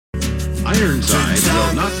Ironside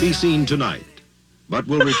will not be seen tonight, but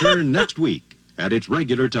will return next week at its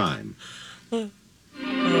regular time.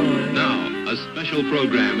 Now, a special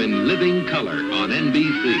program in living color on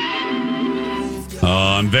NBC.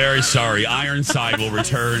 I'm very sorry. Ironside will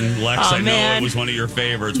return. Lex, I know it was one of your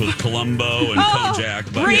favorites with Columbo and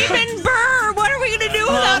Kojak. But Raymond Burr! What are we going to do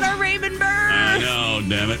without our Raymond Burr? I know,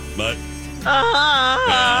 damn it.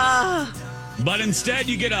 But instead,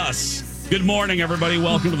 you get us. Good morning, everybody.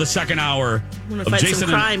 Welcome to the second hour I'm going to fight some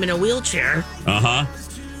crime in a wheelchair.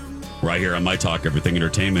 Right here on My Talk, Everything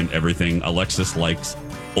Entertainment, everything Alexis likes.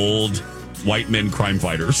 Old white men crime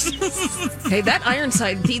fighters. Hey, that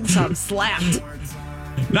Ironside theme song slapped.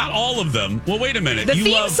 Not all of them. Well, wait a minute. The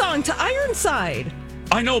theme song to Ironside.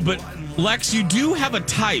 I know, but Lex, you do have a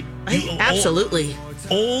type. Absolutely.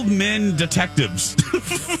 Old men detectives.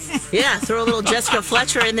 Yeah, throw a little Jessica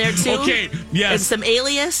Fletcher in there, too. Okay, yes. And some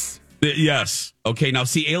Alias. Yes. Okay, now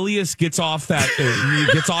see, Alias gets off that,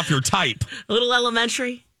 gets off your type. A little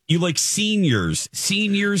Elementary. You like seniors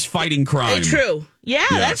fighting crime. True. Yeah,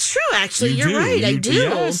 that's true, actually. You're right. I do.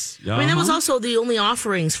 Yes. I mean, that was also the only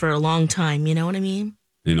offerings for a long time. You know what I mean?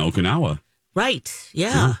 In Okinawa. Right.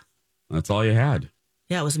 Yeah. That's all you had.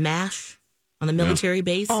 Yeah, it was MASH on the military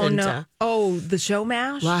base. Oh, no. The show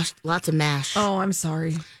MASH? Lots of MASH. Oh, I'm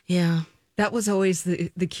sorry. Yeah. That was always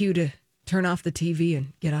the cue to turn off the TV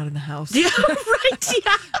and get out of the house. Yeah, right.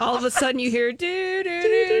 Yeah. All of a sudden you hear time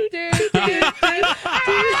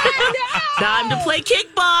to play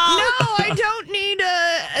kickball. No, I don't need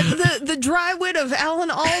the dry wit of Alan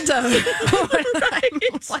Alda when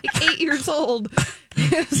I'm like 8 years old.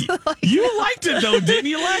 You liked it though, didn't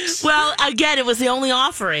you, Lex? Well, again, it was the only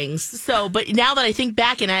offerings. So, but now that I think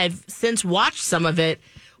back and I've since watched some of it,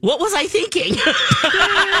 what was I thinking?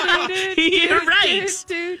 You're right.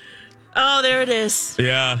 Oh, there it is.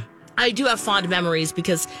 Yeah. I do have fond memories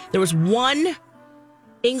because there was one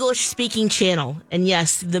English-speaking channel, and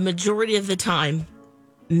yes, the majority of the time,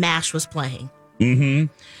 MASH was playing.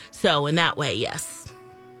 Mm-hmm. So, in that way, yes.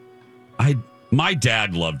 My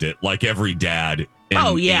dad loved it, like every dad in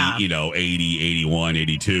 80, 81,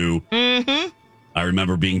 82. Mm-hmm. I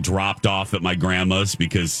remember being dropped off at my grandma's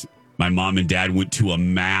because my mom and dad went to a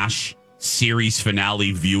MASH series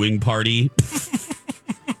finale viewing party.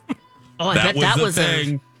 Oh, I bet that was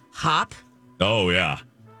thing. A hop. Oh, yeah.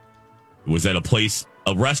 It was at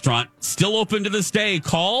a restaurant still open to this day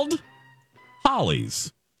called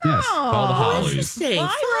Holly's. Yes, called Holly's. Interesting.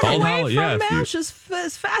 Well, I run away from MASH as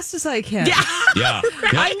fast as I can. Yeah.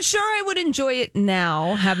 I'm sure I would enjoy it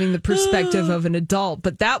now, having the perspective of an adult,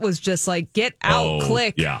 but that was just like, get out,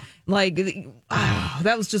 click. Yeah. Like,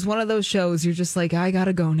 that was just one of those shows. You're just like, I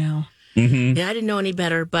gotta go now. Mm-hmm. Yeah, I didn't know any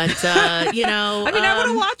better, but, I mean, I would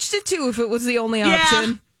have watched it too if it was the only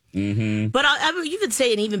option. Mm-hmm. But you could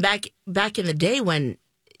say, and even back in the day when,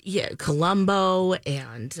 Columbo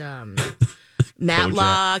and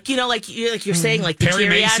Matlock, like you're saying, like the Perry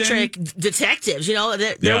geriatric detectives,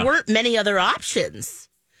 there weren't many other options.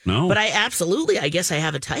 No. But I guess I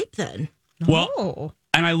have a type then. Well,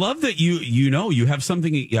 and I love that you have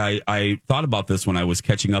something. I thought about this when I was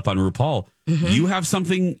catching up on RuPaul. Mm-hmm. You have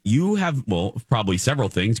something. You have probably several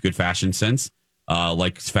things. Good fashion sense,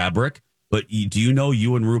 like fabric. But do you know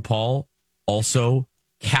you and RuPaul also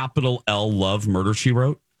capital L love Murder, She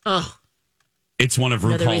Wrote? Oh, it's one of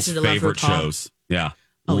RuPaul's favorite shows. Yeah,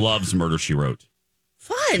 loves Murder, She Wrote.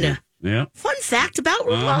 Fun. Yeah. Fun fact about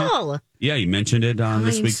RuPaul. Yeah, you mentioned it on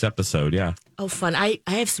this week's episode. Yeah. Oh, fun. I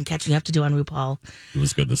have some catching up to do on RuPaul. It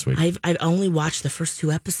was good this week. I've only watched the first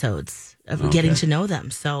 2 episodes of getting to know them.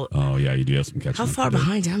 So. Oh, yeah, you do have some catching up. How far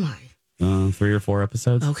behind am I? 3 or 4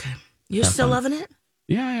 episodes. Okay. You're still loving it?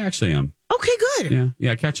 Yeah, I actually am. Okay, good.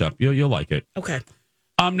 Yeah, catch up. You'll like it. Okay.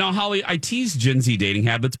 Now, Holly, I teased Gen Z dating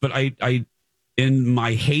habits, but I in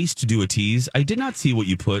my haste to do a tease, I did not see what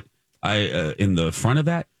you put in the front of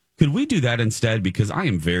that. Could we do that instead? Because I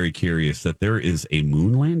am very curious that there is a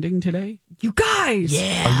moon landing today. You guys.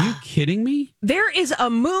 Yeah. Are you kidding me? There is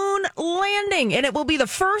a moon landing, and it will be the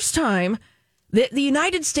first time that the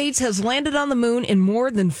United States has landed on the moon in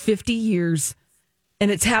more than 50 years.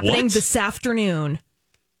 And it's happening this afternoon.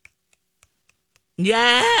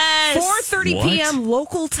 Yes. 4:30 p.m.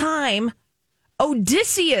 local time.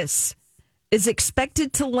 Odysseus is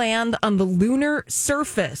expected to land on the lunar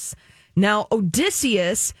surface. Now,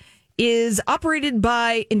 Odysseus is operated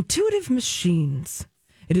by Intuitive Machines.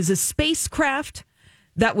 It is a spacecraft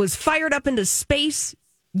that was fired up into space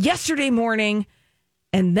yesterday morning,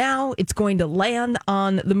 and now it's going to land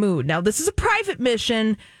on the moon. Now, this is a private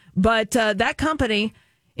mission, but that company,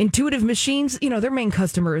 Intuitive Machines, their main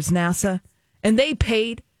customer is NASA, and they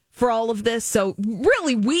paid for all of this. So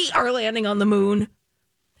really, we are landing on the moon.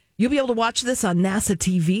 You'll be able to watch this on NASA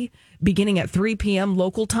TV beginning at 3 p.m.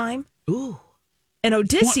 local time. Ooh. And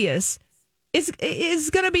Odysseus is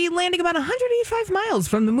going to be landing about 185 miles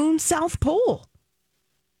from the moon's south pole.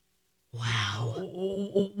 Wow.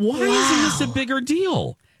 Why isn't this a bigger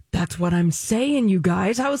deal? That's what I'm saying, you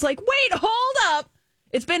guys. I was like, wait, hold up.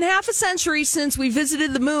 It's been half a century since we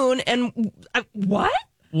visited the moon. And what?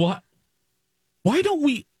 What? Why don't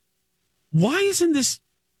we? Why isn't this?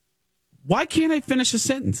 Why can't I finish a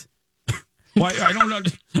sentence? Why? I don't know.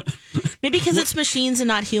 Maybe because it's machines and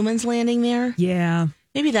not humans landing there. Yeah.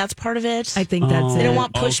 Maybe that's part of it. I think that's it. They don't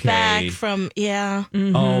want pushback from,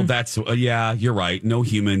 Mm-hmm. Oh, that's, yeah, you're right. No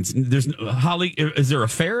humans. There's, Holly, is there a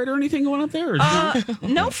ferret or anything going up there? Or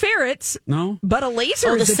no ferrets. No? But a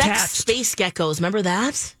laser the is sex attached. space geckos. Remember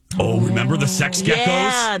that? Oh, remember the sex geckos?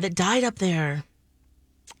 Yeah, that died up there.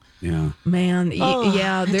 Yeah. Man,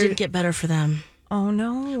 yeah. It didn't get better for them. Oh,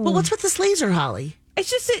 no. Well, what's with this laser, Holly? It's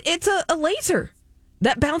just, it's a laser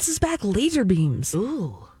that bounces back laser beams.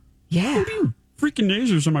 Ooh. Yeah. Freaking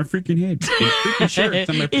lasers on my freaking head. Freaking shirts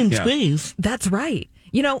on my In space. That's right.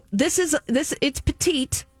 You know, it's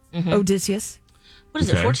petite, Odysseus. What is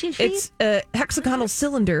it, 14 feet? It's a hexagonal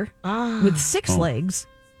cylinder with 6 legs.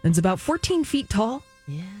 And it's about 14 feet tall.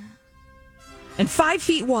 Yeah. And 5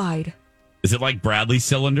 feet wide. Is it like Bradley's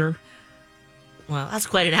cylinder? Well, that's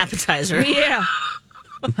quite an appetizer. Yeah.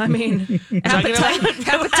 I mean,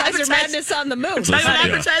 appetizer madness on the moon.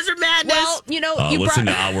 Appetizer madness. Well, you know, you listen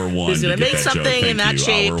brought... to hour one. Who's gonna to get make that something joke. in that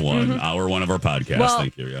Thank you. shape. Hour one of our podcast. Well,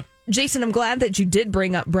 Thank you. Yeah. Jason, I'm glad that you did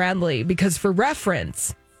bring up Bradley because for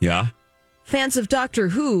reference, Yeah. fans of Doctor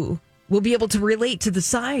Who will be able to relate to the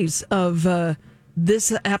size of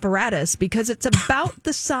this apparatus because it's about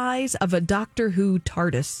the size of a Doctor Who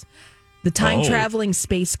TARDIS, the time-traveling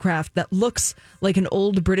spacecraft that looks like an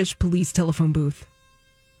old British police telephone booth.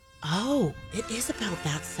 Oh, it is about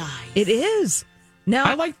that size. It is. Now,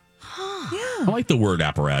 I like the word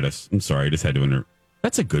apparatus. I'm sorry, I just had to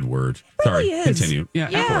That's a good word. really Sorry, is. continue.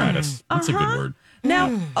 Yeah, apparatus. That's a good word.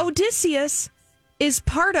 Now, Odysseus is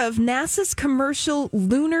part of NASA's Commercial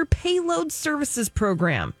Lunar Payload Services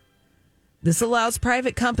program. This allows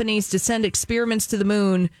private companies to send experiments to the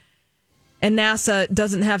moon, and NASA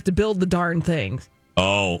doesn't have to build the darn things.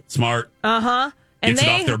 Oh, smart. And Gets it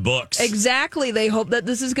off their books. Exactly. They hope that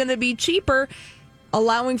this is going to be cheaper,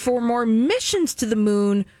 allowing for more missions to the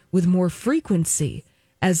moon with more frequency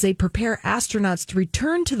as they prepare astronauts to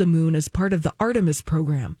return to the moon as part of the Artemis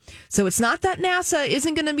program. So it's not that NASA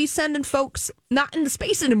isn't going to be sending folks not into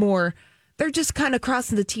space anymore. They're just kind of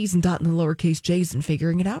crossing the T's and dotting the lowercase J's and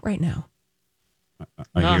figuring it out right now.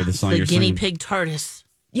 I hear the song the you're guinea singing. pig TARDIS.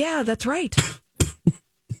 Yeah, that's right.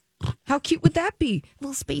 How cute would that be?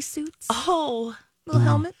 Little spacesuits, Oh, little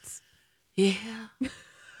helmets. yeah.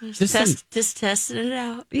 Just testing it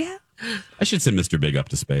out. Yeah. I should send Mr. Big up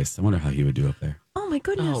to space. I wonder how he would do up there. Oh, my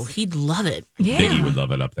goodness. Oh, he'd love it. yeah. Biggie would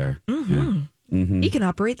love it up there. He can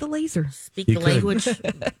operate the laser. Speak He the could. language,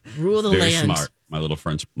 rule the Very land. smart. My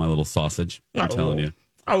little sausage. I'm telling you.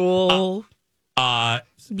 Oh,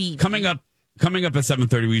 Coming up at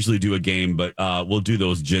 7:30, we usually do a game, but we'll do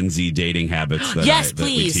those Gen Z dating habits that, Yes, that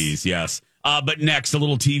we please. tease. Yes. But next, a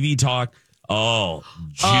little TV talk.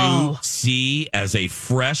 Juicy as a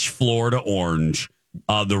fresh Florida orange.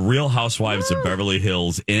 The Real Housewives of Beverly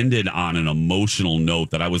Hills ended on an emotional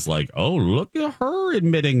note that I was like, oh, look at her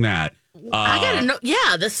admitting that. I gotta know.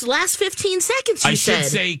 Yeah, this last 15 seconds. You I said.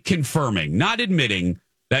 should say confirming, not admitting.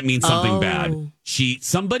 That means something bad.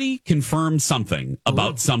 Somebody confirmed something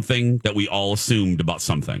about something that we all assumed about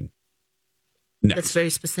something. Next. That's very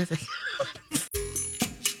specific.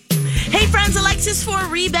 Hey, friends, Alexis for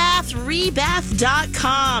Rebath,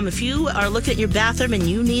 rebath.com. If you are looking at your bathroom and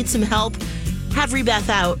you need some help, have Rebath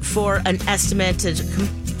out for an estimate, a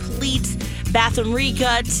complete bathroom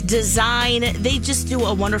recut, design. They just do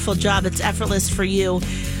a wonderful job. It's effortless for you.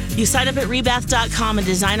 You sign up at rebath.com, a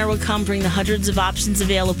designer will come, bring the hundreds of options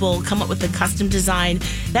available, come up with a custom design.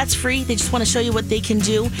 That's free. They just want to show you what they can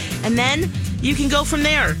do. And then you can go from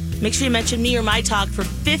there. Make sure you mention me or my talk for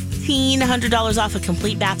 $1,500 off a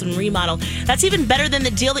complete bathroom remodel. That's even better than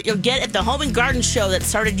the deal that you'll get at the Home and Garden Show that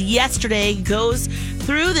started yesterday, goes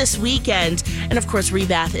through this weekend. And of course,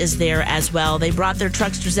 Rebath is there as well. They brought their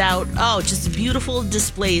trucksters out. Oh, just beautiful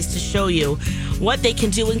displays to show you what they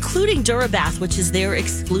can do, including Durabath, which is their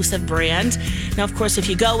exclusive brand. Now, of course, if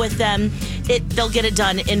you go with them, they'll get it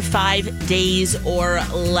done in 5 days or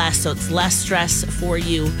less. So it's less stress for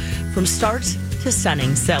you from start to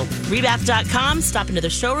stunning. So rebath.com, stop into the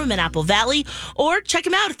showroom in Apple Valley, or check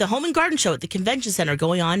them out at the Home and Garden Show at the Convention Center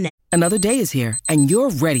going on now. Another day is here, and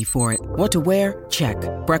you're ready for it. What to wear? Check.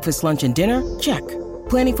 Breakfast, lunch, and dinner? Check.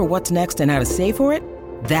 Planning for what's next and how to save for it?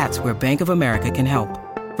 That's where Bank of America can help.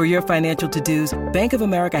 For your financial to-dos, Bank of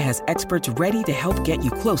America has experts ready to help get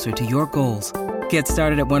you closer to your goals. Get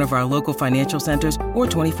started at one of our local financial centers or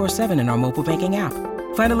 24/7 in our mobile banking app.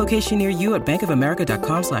 Find a location near you at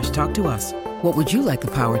bankofamerica.com/talktous. What would you like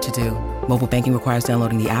the power to do? Mobile banking requires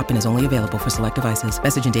downloading the app and is only available for select devices.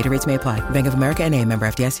 Message and data rates may apply. Bank of America N.A., member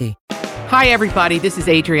FDIC. Hi, everybody. This is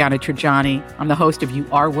Adriana Trajani. I'm the host of You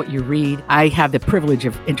Are What You Read. I have the privilege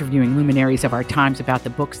of interviewing luminaries of our times about the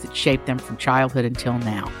books that shaped them from childhood until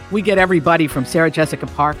now. We get everybody from Sarah Jessica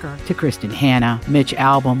Parker to Kristen Hanna, Mitch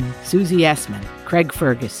Albom, Susie Essman, Craig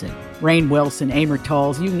Ferguson, Rainn Wilson, Amor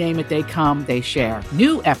Tolls, you name it, they come, they share.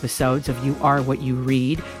 New episodes of You Are What You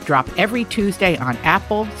Read drop every Tuesday on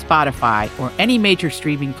Apple, Spotify, or any major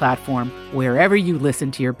streaming platform wherever you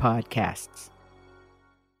listen to your podcasts.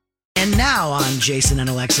 And now on Jason and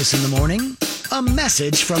Alexis in the Morning, a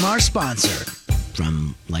message from our sponsor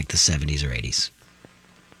from like the 70s or 80s.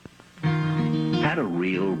 Had a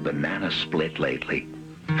real banana split lately?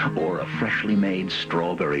 Or a freshly made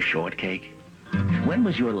strawberry shortcake? When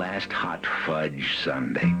was your last hot fudge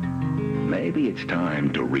sundae? Maybe it's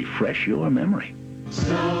time to refresh your memory.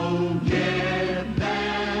 So get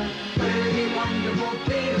that really wonderful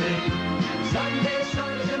feeling. Sunday,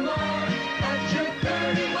 Sundays and more at your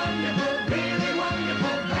very wonderful, really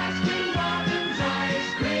wonderful Baskin Robbins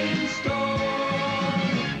ice cream store.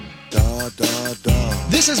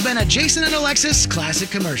 This has been a Jason and Alexis classic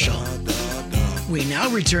commercial. We now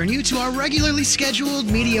return you to our regularly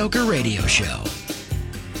scheduled mediocre radio show.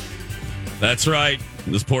 That's right.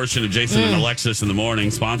 This portion of Jason and Alexis in the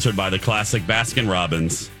Morning, sponsored by the classic Baskin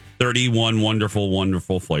Robbins. 31 wonderful,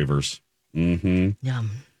 wonderful flavors. Mm-hmm.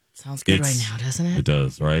 Yum. Sounds good right now, doesn't it? It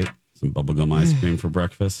does, right? Some bubblegum ice cream for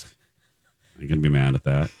breakfast. I'm going to be mad at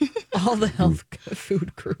that. All the health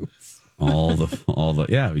food groups. All the,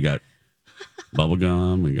 yeah, we got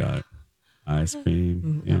bubblegum, we got ice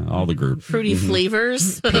cream, yeah, all the groups. Fruity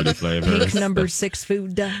flavors. Fruity flavors. Pink number 6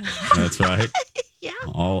 food dye. That's right. Yeah.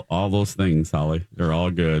 All those things, Holly. They're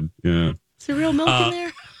all good. Yeah. Is there real milk in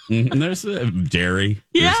there? And there's dairy.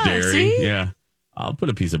 Yeah, There's dairy. see? Yeah. I'll put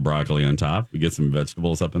a piece of broccoli on top. We get some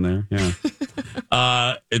vegetables up in there.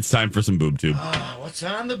 Yeah. It's time for some Boob Tube. What's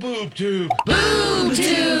on the Boob Tube? Boob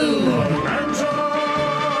Tube.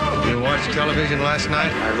 You watched television last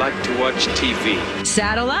night? I like to watch TV.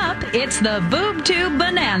 Saddle up, it's the Boob Tube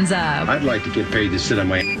Bonanza. I'd like to get paid to sit on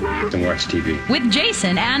my and watch TV. With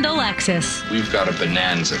Jason and Alexis. We've got a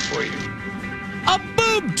bonanza for you. A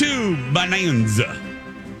Boob Tube Bonanza.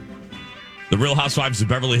 The Real Housewives of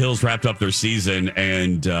Beverly Hills wrapped up their season,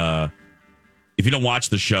 and if you don't watch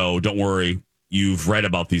the show, don't worry. You've read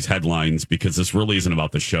about these headlines because this really isn't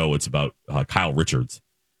about the show. It's about Kyle Richards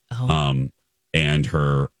and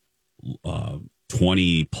her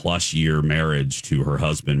 20-plus year marriage to her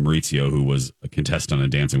husband, Maurizio, who was a contestant on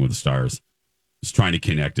Dancing with the Stars. Just trying to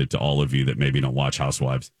connect it to all of you that maybe don't watch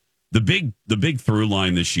Housewives. The big through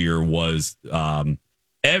line this year was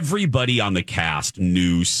everybody on the cast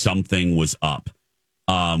knew something was up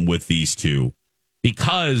with these two.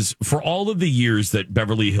 Because for all of the years that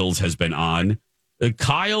Beverly Hills has been on,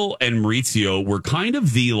 Kyle and Maurizio were kind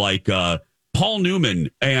of the Paul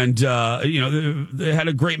Newman and they had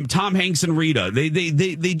a great Tom Hanks and Rita.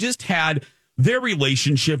 They just had their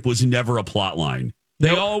relationship was never a plot line. They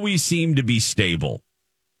always seemed to be stable.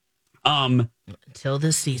 Until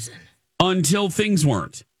this season. Until things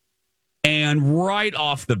weren't. And right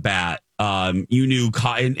off the bat, you knew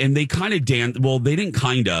Kyle, and they kind of danced. Well, they didn't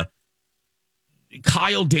kind of.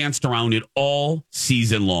 Kyle danced around it all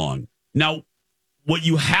season long. Now, what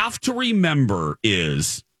you have to remember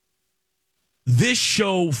is this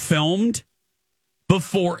show filmed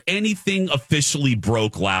before anything officially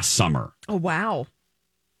broke last summer. Oh, wow.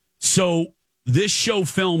 So this show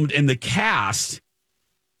filmed, and the cast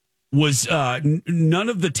was none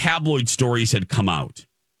of the tabloid stories had come out.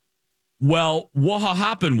 Well, what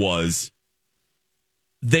happened was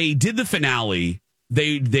they did the finale.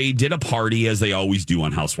 They did a party, as they always do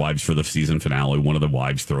on Housewives for the season finale. One of the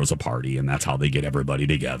wives throws a party, and that's how they get everybody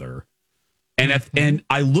together. And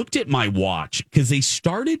I looked at my watch because they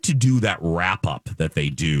started to do that wrap up that they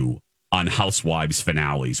do on Housewives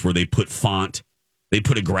finales, where they put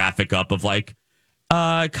a graphic up of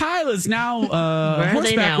Kyle is now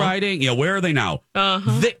horseback riding. Yeah, where are they now?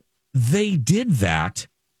 Uh-huh. They did that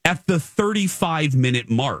at the 35-minute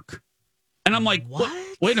mark. And I'm like, what?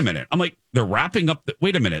 Wait a minute. I'm like, they're wrapping up.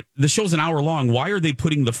 Wait a minute. The show's an hour long. Why are they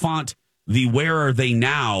putting the font, the where are they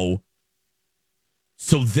now?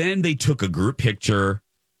 So then they took a group picture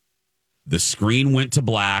the screen went to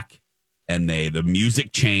black and the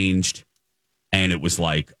music changed, and it was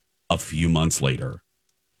like a few months later.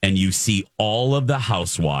 And you see all of the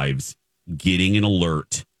housewives getting an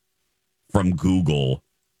alert from Google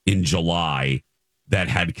in July that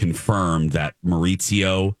had confirmed that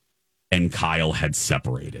Maurizio and Kyle had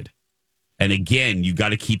separated. And again, you got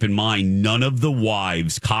to keep in mind, none of the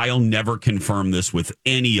wives, Kyle never confirmed this with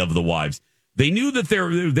any of the wives. They knew that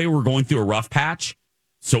they were going through a rough patch.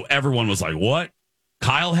 So everyone was like, what?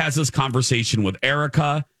 Kyle has this conversation with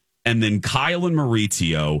Erica. And then Kyle and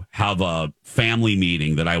Maurizio have a family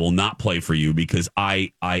meeting that I will not play for you because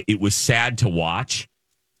it was sad to watch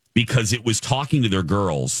because it was talking to their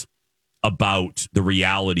girls about the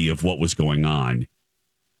reality of what was going on.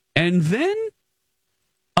 And then,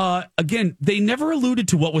 again, they never alluded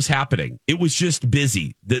to what was happening. It was just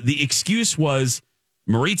busy. The excuse was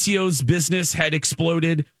Maurizio's business had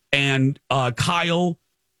exploded and Kyle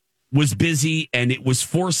was busy, and it was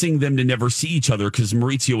forcing them to never see each other because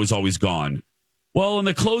Maurizio was always gone. Well, in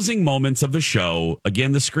the closing moments of the show,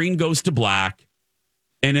 again, the screen goes to black,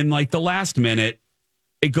 and in like the last minute,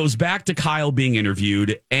 it goes back to Kyle being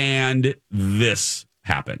interviewed, and this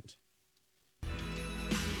happened.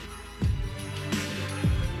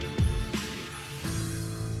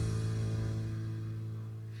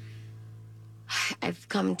 I've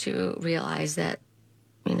come to realize that,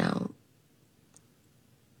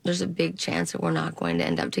 there's a big chance that we're not going to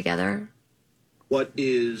end up together. What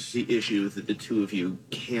is the issue that the two of you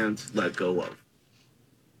can't let go of?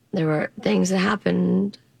 There were things that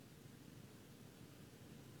happened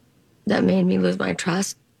that made me lose my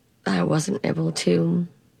trust. I wasn't able to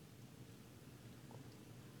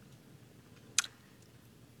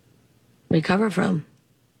recover from.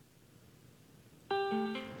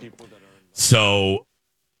 So,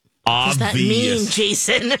 what does that mean,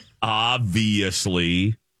 Jason?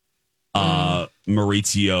 Obviously,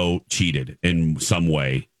 Maurizio cheated in some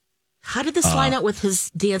way. How did this line up with his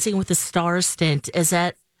Dancing with the Stars stint? Was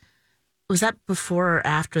that before or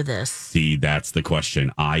after this? See, that's the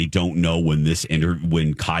question. I don't know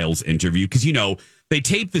when Kyle's interview, because they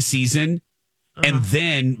tape the season, and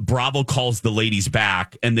then Bravo calls the ladies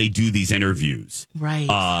back, and they do these interviews. Right.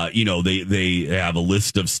 They have a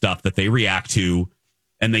list of stuff that they react to,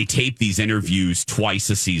 and they tape these interviews twice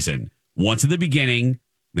a season. Once at the beginning.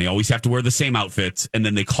 They always have to wear the same outfits, and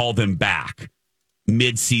then they call them back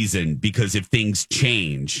mid-season because if things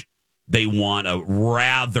change, they want a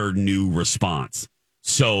rather new response.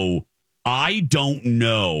 So I don't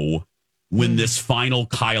know when this final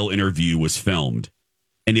Kyle interview was filmed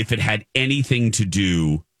and if it had anything to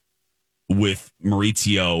do with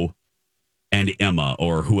Maurizio and Emma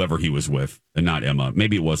or whoever he was with. And not Emma.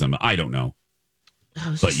 Maybe it was Emma. I don't know. I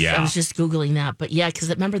was just Googling that. But yeah, because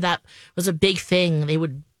remember that was a big thing. They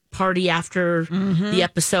would party after the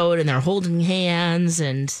episode and they're holding hands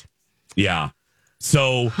and. Yeah.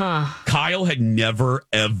 So Kyle had never,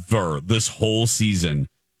 ever this whole season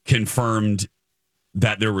confirmed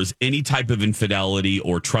that there was any type of infidelity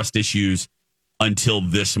or trust issues until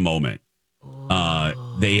this moment.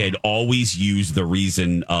 They had always used the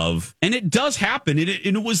reason of, and it does happen, and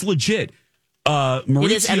it was legit. Maurizio,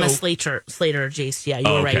 it is Emma Slater, Jace. Yeah, you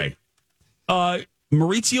were right.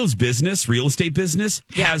 Maurizio's business, real estate business,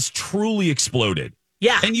 has truly exploded.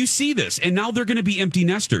 Yeah. And you see this, and now they're going to be empty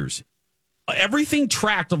nesters. Everything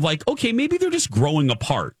tracked of like, okay, maybe they're just growing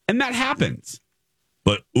apart, and that happens.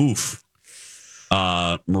 But oof,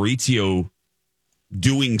 Maurizio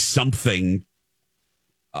doing something.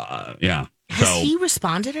 Yeah. Has he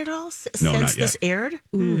responded at all since this aired?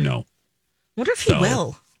 No. Wonder if he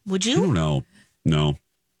will. Would you? I don't know. No.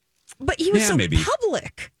 But he was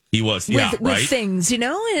public. He was, with things,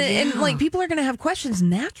 and like people are going to have questions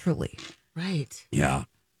naturally. Right. Yeah.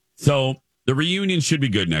 So the reunion should be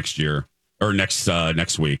good next year or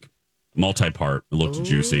next week. Multi-part. It looks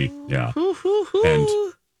juicy. Yeah. And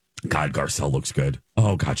God, Garcelle looks good.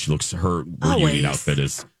 Oh God, her reunion outfit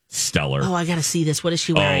is stellar. Oh, I got to see this. What is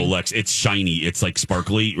she wearing? Oh, Lex, it's shiny. It's like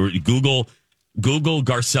sparkly. Google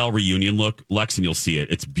Garcelle reunion look, Lex, and you'll see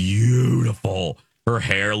it. It's beautiful. Her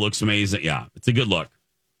hair looks amazing. Yeah, it's a good look.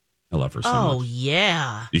 I love her so much. Oh,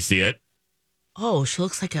 yeah. You see it? Oh, she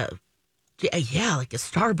looks like like a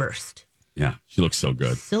starburst. Yeah, she looks so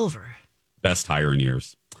good. Silver. Best hire in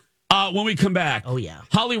years. When we come back,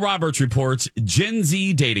 Holly Roberts reports Gen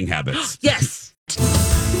Z dating habits. Yes.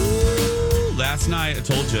 Ooh, last night, I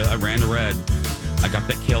told you, I ran to Red. I got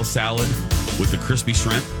that kale salad with the crispy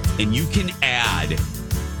shrimp, and you can add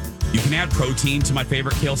protein to my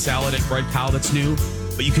favorite kale salad at Red Cow that's new,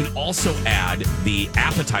 but you can also add the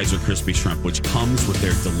appetizer crispy shrimp, which comes with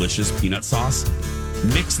their delicious peanut sauce.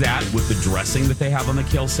 Mix that with the dressing that they have on the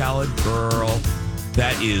kale salad. Girl,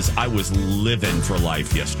 I was living for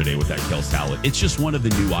life yesterday with that kale salad. It's just one of the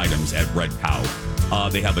new items at Red Cow.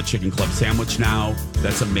 They have a chicken club sandwich now.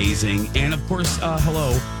 That's amazing. And of course,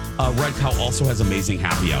 Red Cow also has amazing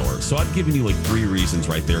happy hour. So I've given you like 3 reasons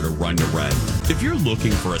right there to run to Red. If you're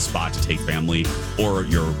looking for a spot to take family or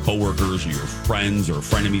your coworkers or your friends or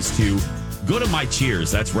frenemies to, go to My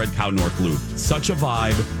Cheers. That's Red Cow North Loop. Such a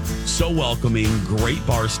vibe, so welcoming, great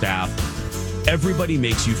bar staff. Everybody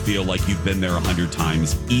makes you feel like you've been there 100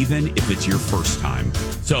 times, even if it's your first time.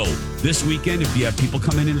 So this weekend, if you have people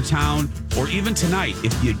coming into town, or even tonight,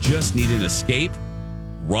 if you just need an escape,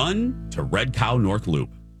 run to Red Cow North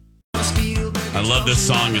Loop. I love this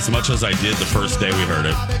song as much as I did the first day we heard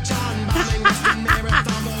it.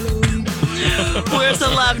 Where's the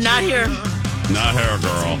love? Not here. Not here,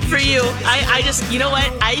 girl. For you. I just, you know what?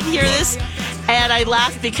 I hear this and I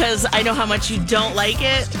laugh because I know how much you don't like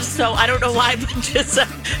it. So I don't know why, but just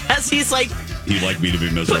as he's like, you like me to be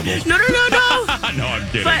miserable? No. No, I'm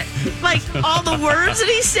kidding. But like all the words that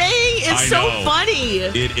he's saying, it's so funny.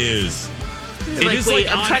 It is.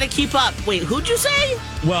 I'm trying to keep up. Wait, who'd you say?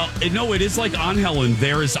 Well, no, it is like Angel in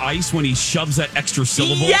There Is Ice when he shoves that extra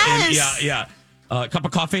syllable. Yes. Yeah. Cup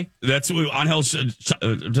of coffee. That's what Angel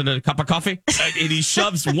did a cup of coffee. And he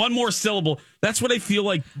shoves one more syllable. That's what I feel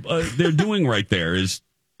like they're doing right there is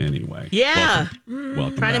anyway. Yeah. Welcome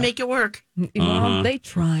trying back. to make it work. Well, they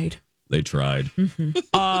tried.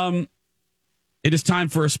 Mm-hmm. It is time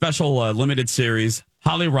for a special limited series,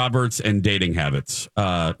 Holly Roberts and Dating Habits.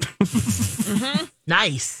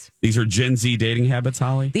 Nice. These are Gen Z dating habits,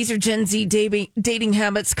 Holly? These are Gen Z dating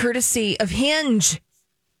habits courtesy of Hinge.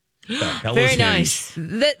 Very nice.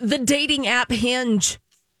 The dating app Hinge.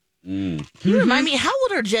 Can you remind me, how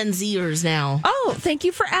old are Gen Zers now? Oh, thank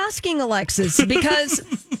you for asking, Alexis, because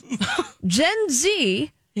Gen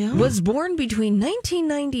Z was born between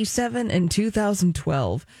 1997 and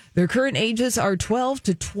 2012. Their current ages are 12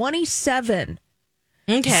 to 27.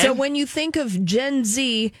 Okay. So when you think of Gen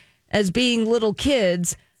Z as being little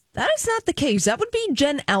kids, that is not the case. That would be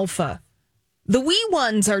Gen Alpha. The wee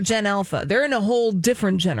ones are Gen Alpha. They're in a whole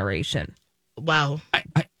different generation. Wow.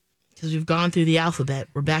 Because we've gone through the alphabet.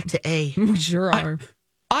 We're back to A. We sure are.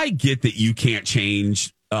 I get that you can't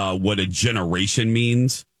change what a generation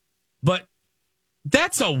means, but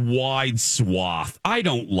that's a wide swath. I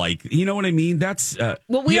don't like, you know what I mean? That's,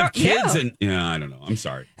 we have kids and, I don't know. I'm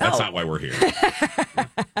sorry. That's not why we're here.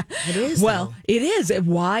 It is. Well, it is a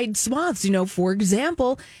wide swaths. For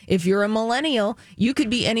example, if you're a millennial, you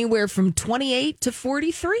could be anywhere from 28 to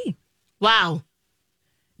 43. Wow.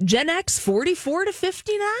 Gen X, 44 to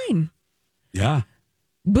 59. Yeah.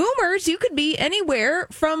 Boomers, you could be anywhere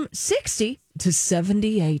from 60 to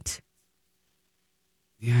 78.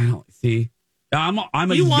 Yeah, I don't see. I'm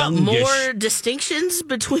a you want youngish. more distinctions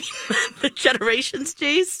between the generations,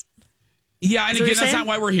 Jace? Yeah, and again, that's not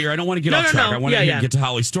why we're here. I don't want to get off track. I want to get to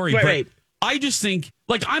Holly's story. Right. I just think,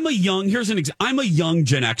 I'm a young Gen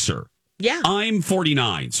Xer. Yeah. I'm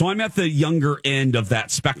 49, so I'm at the younger end of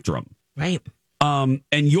that spectrum. Right. And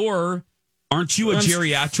aren't you a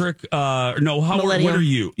geriatric? No, what are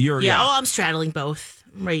you? I'm straddling both.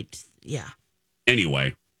 Right. Yeah.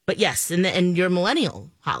 Anyway. But yes, and you're a millennial,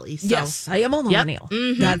 Holly. So. Yes, I am a millennial. Yep.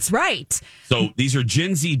 Mm-hmm. That's right. So these are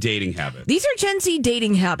Gen Z dating habits. These are Gen Z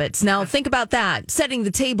dating habits. Now, think about that, setting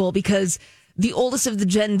the table, because the oldest of the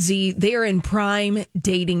Gen Z, they are in prime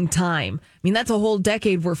dating time. I mean, that's a whole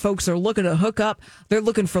decade where folks are looking to hook up. They're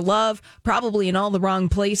looking for love, probably in all the wrong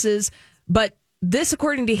places. But this,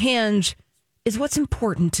 according to Hinge, is what's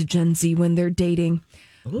important to Gen Z when they're dating.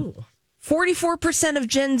 Ooh. 44% of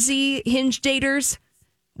Gen Z Hinge daters,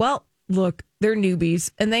 well, look, they're newbies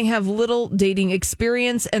and they have little dating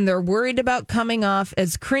experience and they're worried about coming off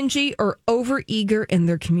as cringy or overeager in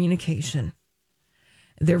their communication.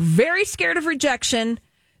 They're very scared of rejection.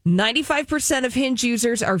 95% of Hinge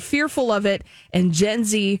users are fearful of it, and Gen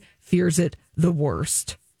Z fears it the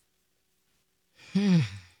worst.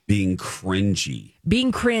 Being cringy.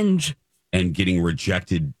 Being cringe. And getting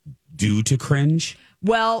rejected due to cringe?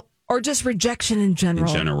 Well, or just rejection in general.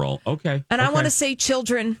 In general, okay. And I want to say,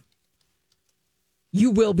 children,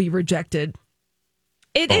 you will be rejected.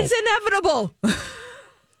 It is inevitable.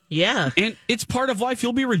 Yeah. And it's part of life.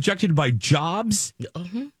 You'll be rejected by jobs,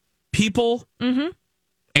 people, animals.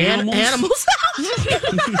 Animals.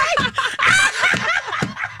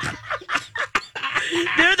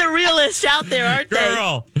 They're the realest out there, aren't they?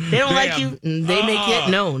 Girl, they don't like you. They make it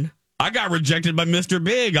known. I got rejected by Mr.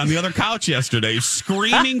 Big on the other couch yesterday,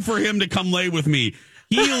 screaming for him to come lay with me.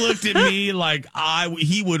 He looked at me like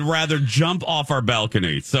he would rather jump off our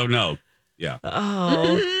balcony. So no, Yeah.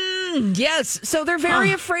 Oh. Yes. So they're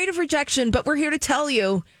very afraid of rejection, but we're here to tell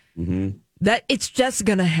you that it's just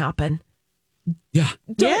going to happen. Yeah.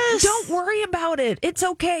 Don't worry about it. It's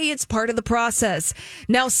okay. It's part of the process.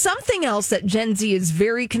 Now, something else that Gen Z is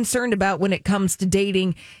very concerned about when it comes to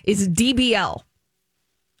dating is DBL.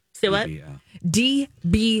 Say what?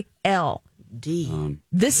 DBL.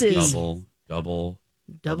 This is double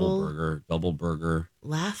burger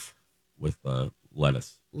laugh with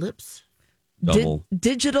lettuce. lips.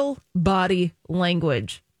 Digital body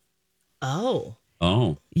language. Oh.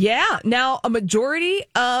 Yeah. Now, a majority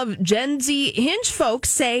of Gen Z Hinge folks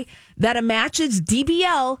say that a match's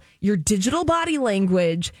DBL, your digital body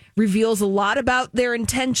language, reveals a lot about their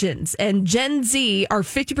intentions. And Gen Z are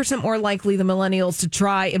 50% more likely than millennials to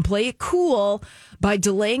try and play it cool by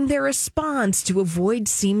delaying their response to avoid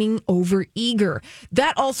seeming overeager.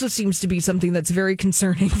 That also seems to be something that's very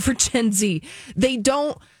concerning for Gen Z. They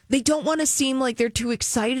don't want to seem like they're too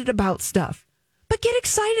excited about stuff. But get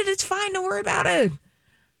excited. It's fine. Don't worry about it.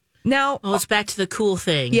 Now, it's back to the cool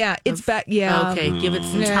thing. Yeah, it's back. Yeah. Okay, give it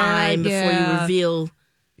some time before you reveal.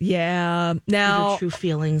 Yeah. Now, your true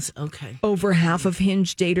feelings. Okay. Over half of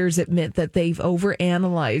Hinge daters admit that they've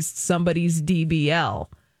overanalyzed somebody's DBL.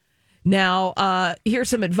 Now, here's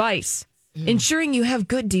some advice. Ensuring you have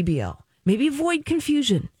good DBL. Maybe avoid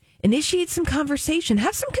confusion. Initiate some conversation.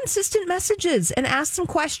 Have some consistent messages and ask some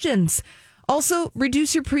questions. Also,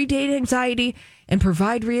 reduce your pre-date anxiety and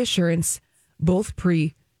provide reassurance both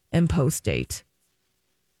pre and post-date.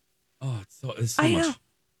 Oh, it's so much. Know.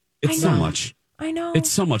 It's so much. I know.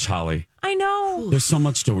 It's so much, Holly. I know. There's so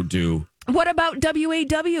much to do. What about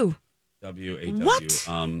WAW? WAW. What?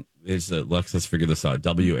 Let's figure this out.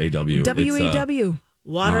 WAW. WAW.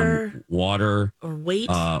 Water or weight?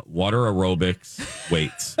 Water aerobics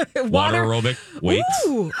weights. Water aerobic weights.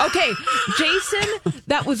 Ooh, okay, Jason,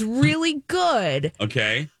 that was really good.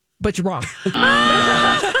 Okay. But you're wrong. They're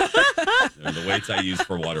the weights I use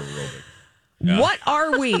for water aerobic. Yeah. What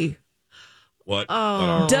are we? What?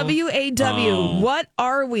 WAW. What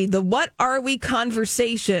are we? The what are we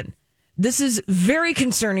conversation. This is very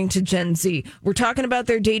concerning to Gen Z. We're talking about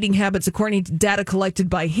their dating habits according to data collected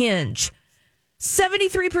by Hinge.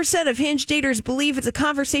 73% of Hinge daters believe it's a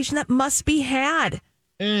conversation that must be had.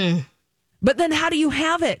 But then how do you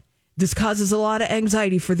have it? This causes a lot of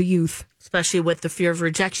anxiety for the youth. Especially with the fear of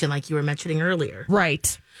rejection, like you were mentioning earlier.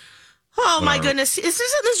 Right. Oh, my goodness. Doesn't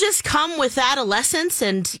this just come with adolescence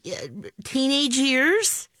and teenage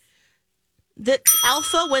years? That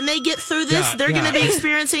alpha, when they get through this, they're going to be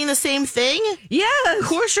experiencing the same thing? Yes. Of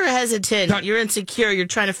course you're hesitant. You're insecure. You're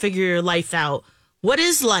trying to figure your life out. What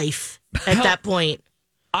is life at that point?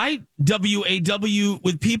 I WAW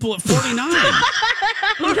with people at 49.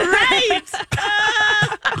 Right.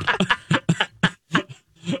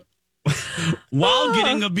 While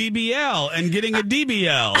getting a BBL and getting a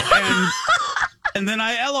DBL and then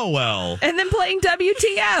I LOL. And then playing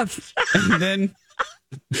WTF. And then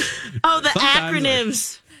the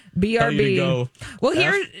acronyms. BRB. Well,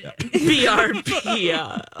 here BRB.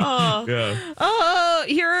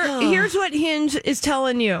 Here's what Hinge is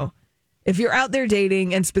telling you. If you're out there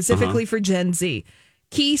dating, and specifically for Gen Z,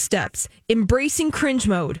 key steps: embracing cringe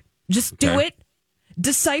mode. Just do it.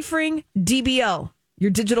 Deciphering DBL,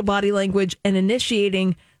 your digital body language, and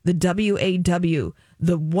initiating the WAW,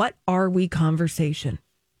 the what are we conversation.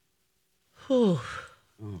 Oh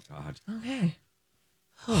God. Okay.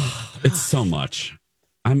 It's so much.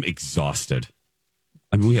 I'm exhausted.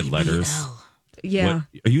 I mean, we had letters. Yeah. What,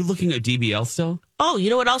 are you looking at DBL still? Oh,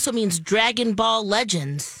 you know what also means Dragon Ball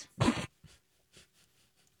Legends?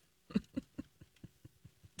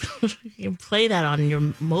 You can play that on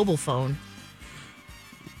your mobile phone.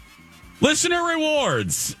 Listener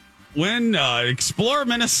rewards. Win Explore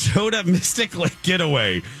Minnesota Mystic Lake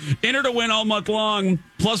Getaway. Enter to win all month long.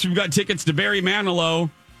 Plus, we've got tickets to Barry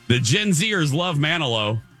Manilow. The Gen Zers love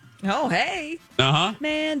Manilow. Oh, hey.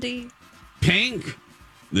 Mandy. Pink.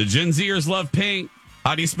 The Gen Zers love Pink.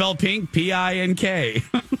 How do you spell pink? Pink.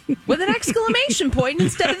 With an exclamation point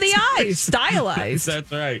instead of the I. Stylized.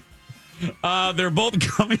 That's right. They're both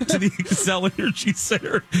coming to the Excel Energy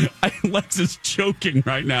Center. Lex is choking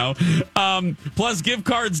right now. Plus gift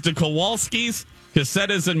cards to Kowalski's,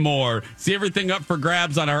 Cassettas, and more. See everything up for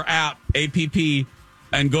grabs on our app, APP,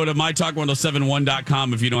 and go to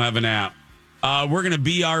mytalk1071.com if you don't have an app. We're going to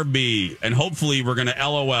BRB, and hopefully we're going to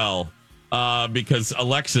LOL, because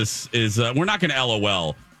Alexis is... we're not going to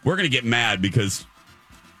LOL. We're going to get mad because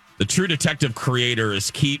the True Detective creator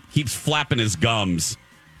keeps flapping his gums.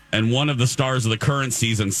 And one of the stars of the current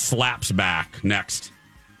season slaps back next.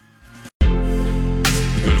 Go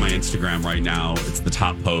to my Instagram right now. It's the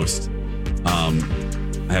top post.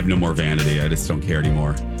 I have no more vanity. I just don't care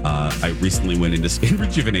anymore. I recently went into Skin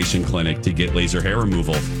Rejuvenation Clinic to get laser hair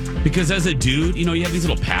removal because as a dude, you have these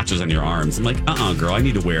little patches on your arms. I'm like, girl, I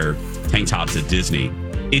need to wear tank tops at Disney.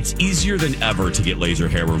 It's easier than ever to get laser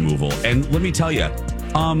hair removal. And let me tell you,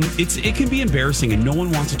 it can be embarrassing and no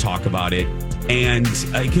one wants to talk about it. And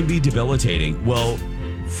it can be debilitating. Well,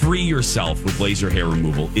 free yourself with laser hair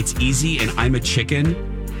removal. It's easy and I'm a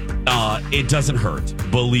chicken. It doesn't hurt.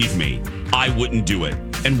 Believe me, I wouldn't do it.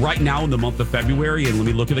 And right now in the month of February, and let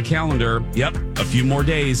me look at the calendar. Yep, a few more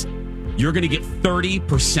days. You're going to get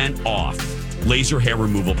 30% off laser hair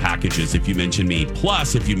removal packages if you mention me.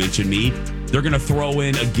 Plus, if you mention me, they're going to throw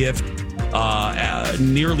in a gift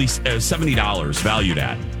nearly $70 valued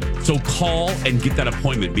at. So call and get that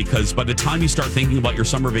appointment because by the time you start thinking about your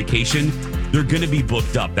summer vacation, they're going to be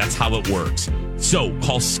booked up. That's how it works. So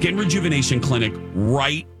call Skin Rejuvenation Clinic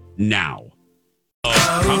right now.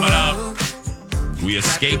 Coming up, we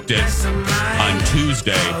escaped it on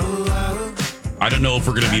Tuesday. I don't know if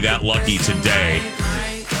we're going to be that lucky today.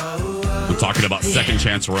 We're talking about second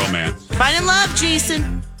chance romance. Finding love,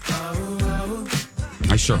 Jason.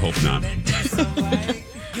 I sure hope not.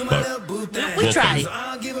 But we try.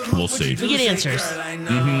 We'll see. We get answers.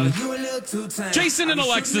 Mm-hmm. Jason and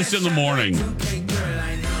Alexis in the morning.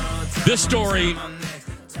 This story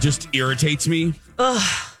just irritates me.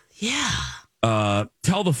 Ugh, yeah.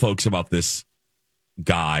 Tell the folks about this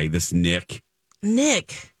guy, this Nick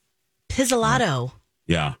Pizzolatto.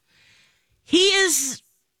 Yeah. He is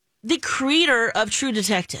the creator of True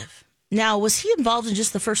Detective. Now, was he involved in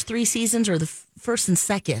just the first 3 seasons or the first and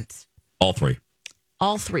second? All 3.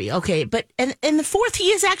 All 3. Okay. But in the 4th,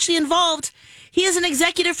 he is actually involved. He is an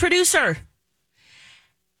executive producer.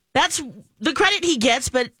 That's the credit he gets.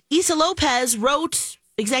 But Issa Lopez wrote,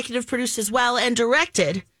 executive produced as well, and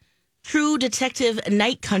directed True Detective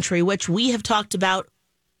Night Country, which we have talked about.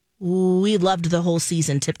 We loved the whole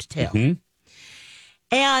season, tip to tail. Mm-hmm.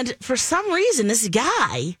 And for some reason, this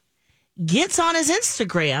guy gets on his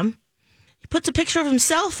Instagram, he puts a picture of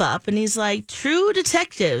himself up, and he's like, True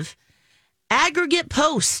Detective, aggregate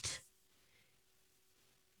post.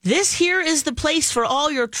 This here is the place for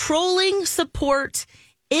all your trolling, support,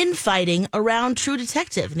 infighting around True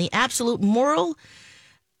Detective and the absolute moral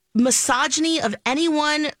misogyny of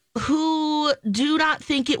anyone who do not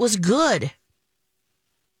think it was good.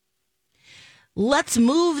 Let's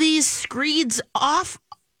move these screeds off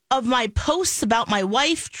of my posts about my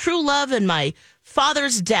wife, true love, and my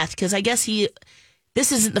father's death, because I guess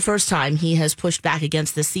this isn't the first time he has pushed back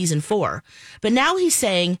against this season 4. But now he's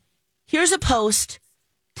saying, here's a post,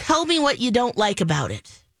 tell me what you don't like about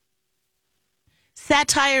it.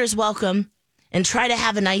 Satire is welcome, and try to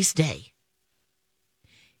have a nice day.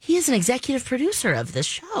 He is an executive producer of this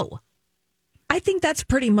show. I think that's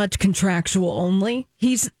pretty much contractual only.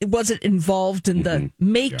 He wasn't involved in the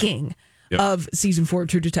making of season 4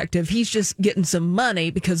 True Detective. He's just getting some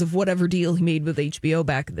money because of whatever deal he made with HBO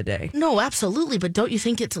back in the day. No, absolutely. But don't you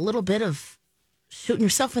think it's a little bit of shooting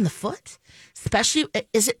yourself in the foot? Especially,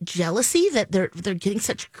 is it jealousy that they're getting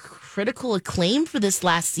such critical acclaim for this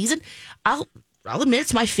last season? I'll admit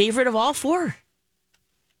it's my favorite of all 4.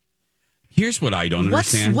 Here's what I don't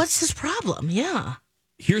understand. What's his problem? Yeah.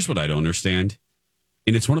 Here's what I don't understand.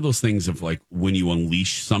 And it's one of those things of like when you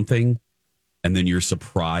unleash something and then you're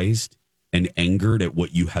surprised and angered at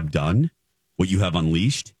what you have done, what you have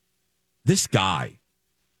unleashed. This guy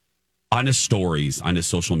on his stories, on his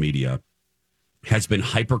social media, has been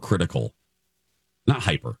hypercritical. Not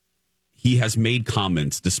hyper. He has made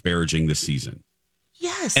comments disparaging this season.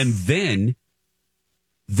 Yes. And then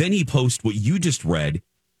he posts what you just read,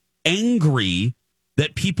 angry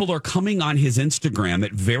that people are coming on his Instagram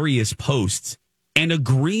at various posts and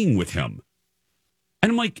agreeing with him.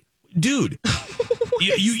 And I'm like, dude,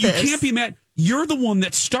 you can't be mad. You're the one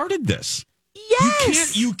that started this.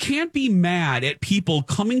 Yes. You can't be mad at people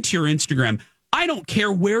coming to your Instagram. I don't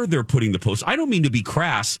care where they're putting the post. I don't mean to be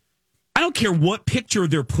crass. I don't care what picture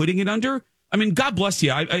they're putting it under. I mean, God bless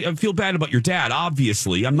you. I feel bad about your dad,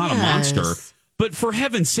 obviously. I'm not a monster. But for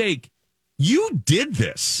heaven's sake, you did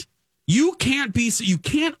this. You can't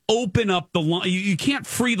open up the lion. You can't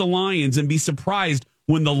free the lions and be surprised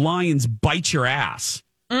when the lions bite your ass.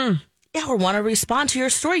 Yeah, or want to respond to your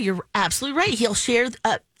story. You're absolutely right. He'll share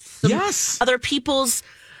some other people's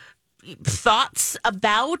thoughts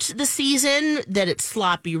about the season, that it's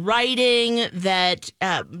sloppy writing, that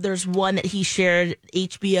there's one that he shared,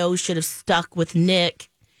 HBO should have stuck with Nick.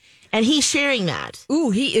 And he's sharing that. Ooh,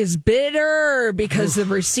 he is bitter because the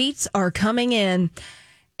receipts are coming in.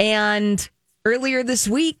 And earlier this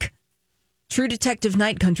week, True Detective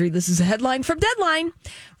Night Country. This is a headline from Deadline.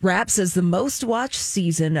 Wraps as the most watched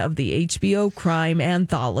season of the HBO crime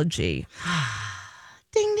anthology.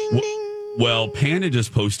 Ding, ding, ding. Well, Panda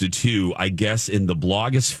just posted too, I guess, in the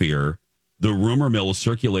blogosphere, the rumor mill is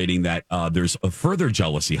circulating that there's a further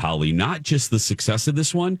jealousy, Holly, not just the success of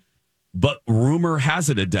this one, but rumor has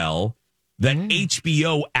it, Adele, that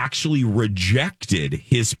HBO actually rejected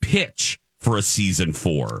his pitch for a season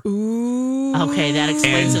 4. Ooh. Okay, that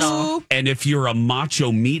explains it all. And if you're a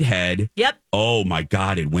macho meathead, Yep. Oh my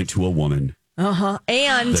God, it went to a woman.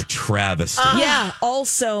 And The travesty. yeah,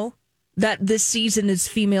 also that this season is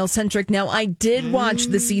female centric. Now, I did watch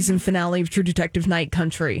the season finale of True Detective Night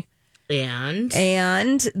Country. And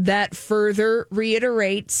that further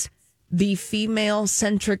reiterates the female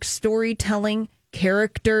centric storytelling,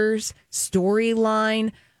 characters,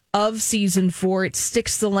 storyline of season 4. It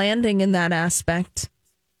sticks the landing in that aspect.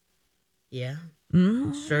 yeah,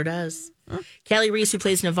 sure does. Kelly Reese, who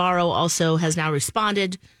plays Navarro, also has now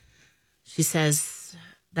responded. She says,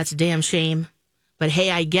 that's a damn shame. But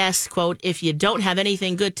hey, I guess, quote, if you don't have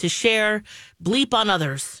anything good to share, bleep on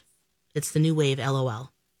others. It's the new wave,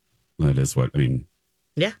 LOL. That is what, I mean,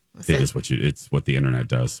 Yeah. it's what the internet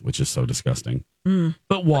does, which is so disgusting.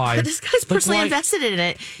 But why? But this guy's personally why? invested in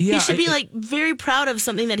it. Yeah, he should be very proud of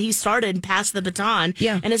something that he started and passed the baton.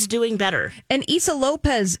 Yeah. And it's doing better. And Issa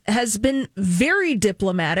Lopez has been very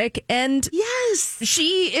diplomatic, and yes,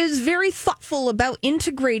 she is very thoughtful about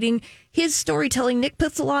integrating his storytelling, Nick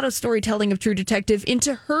Pizzolatto's storytelling of True Detective,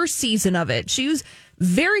 into her season of it. She was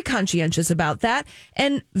very conscientious about that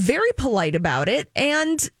and very polite about it.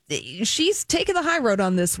 And she's taken the high road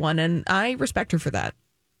on this one, and I respect her for that.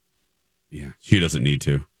 Yeah, she doesn't need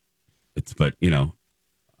to. But dude,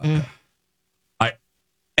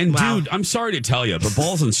 I'm sorry to tell you, but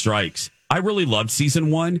Balls and Strikes, I really loved season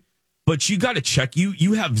 1, but you got to check.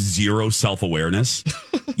 You have zero self-awareness.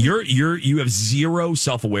 You have zero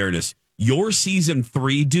self-awareness. Your season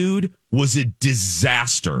 3, dude, was a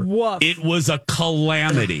disaster. Woof. It was a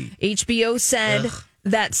calamity. HBO said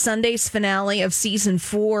that Sunday's finale of season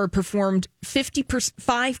 4 performed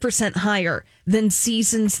 5% higher than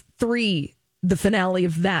season 3, the finale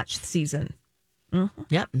of that season.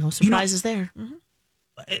 Yep, no surprises there.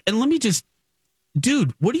 And let me just,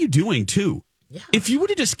 dude, what are you doing too? Yeah. If you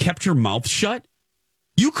would have just kept your mouth shut,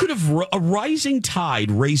 you could have, a rising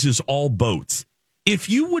tide raises all boats. If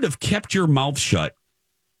you would have kept your mouth shut,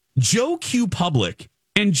 Joe Q Public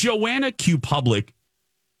and Joanna Q Public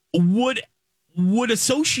would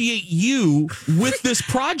associate you with this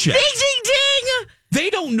project. Ding, ding, ding!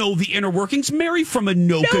 They don't know the inner workings. Mary from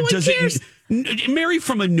Anoka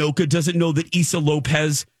doesn't know that Issa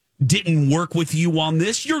Lopez didn't work with you on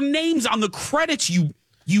this. Your name's on the credits, you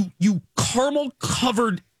caramel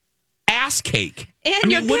covered ass cake.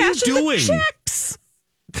 And you're what are you cashing the doing? checks.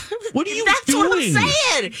 What are you That's doing? what I'm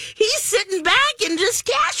saying. He's sitting back and just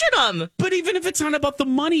cashing them. But even if it's not about the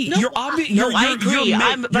money, No, you're obvious. I agree.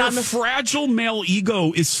 Your fragile male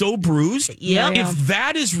ego is so bruised. Yep. If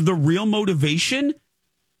that is the real motivation,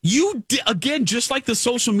 again, just like the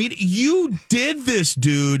social media, you did this,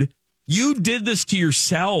 dude. You did this to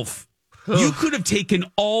yourself. You could have taken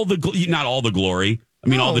not all the glory. I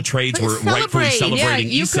mean, all the trades were rightfully celebrating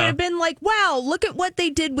you Issa. could have been like, wow, look at what they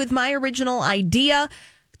did with my original idea.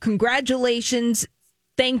 Congratulations.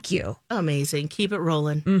 Thank you. Amazing. Keep it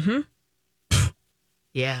rolling.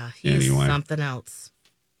 Yeah, he's Anyway. something else.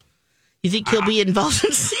 You think he'll be involved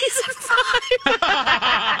in season 5?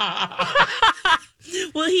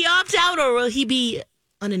 Will he opt out or will he be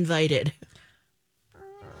uninvited?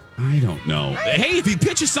 I don't know. Hey, if he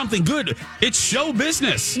pitches something good, it's show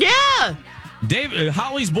business. Yeah.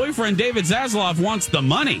 Holly's boyfriend, David Zaslav, wants the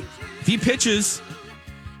money. If he pitches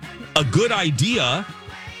a good idea,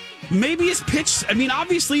 maybe his pitch,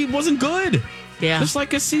 obviously it wasn't good. Yeah. Just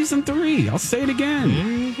like a season 3. I'll say it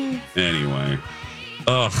again. Anyway.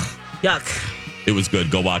 Ugh. Yuck. It was good.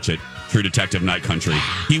 Go watch it. True Detective Night Country.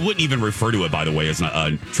 He wouldn't even refer to it, by the way, as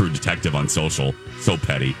a True Detective on social. So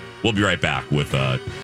petty. We'll be right back with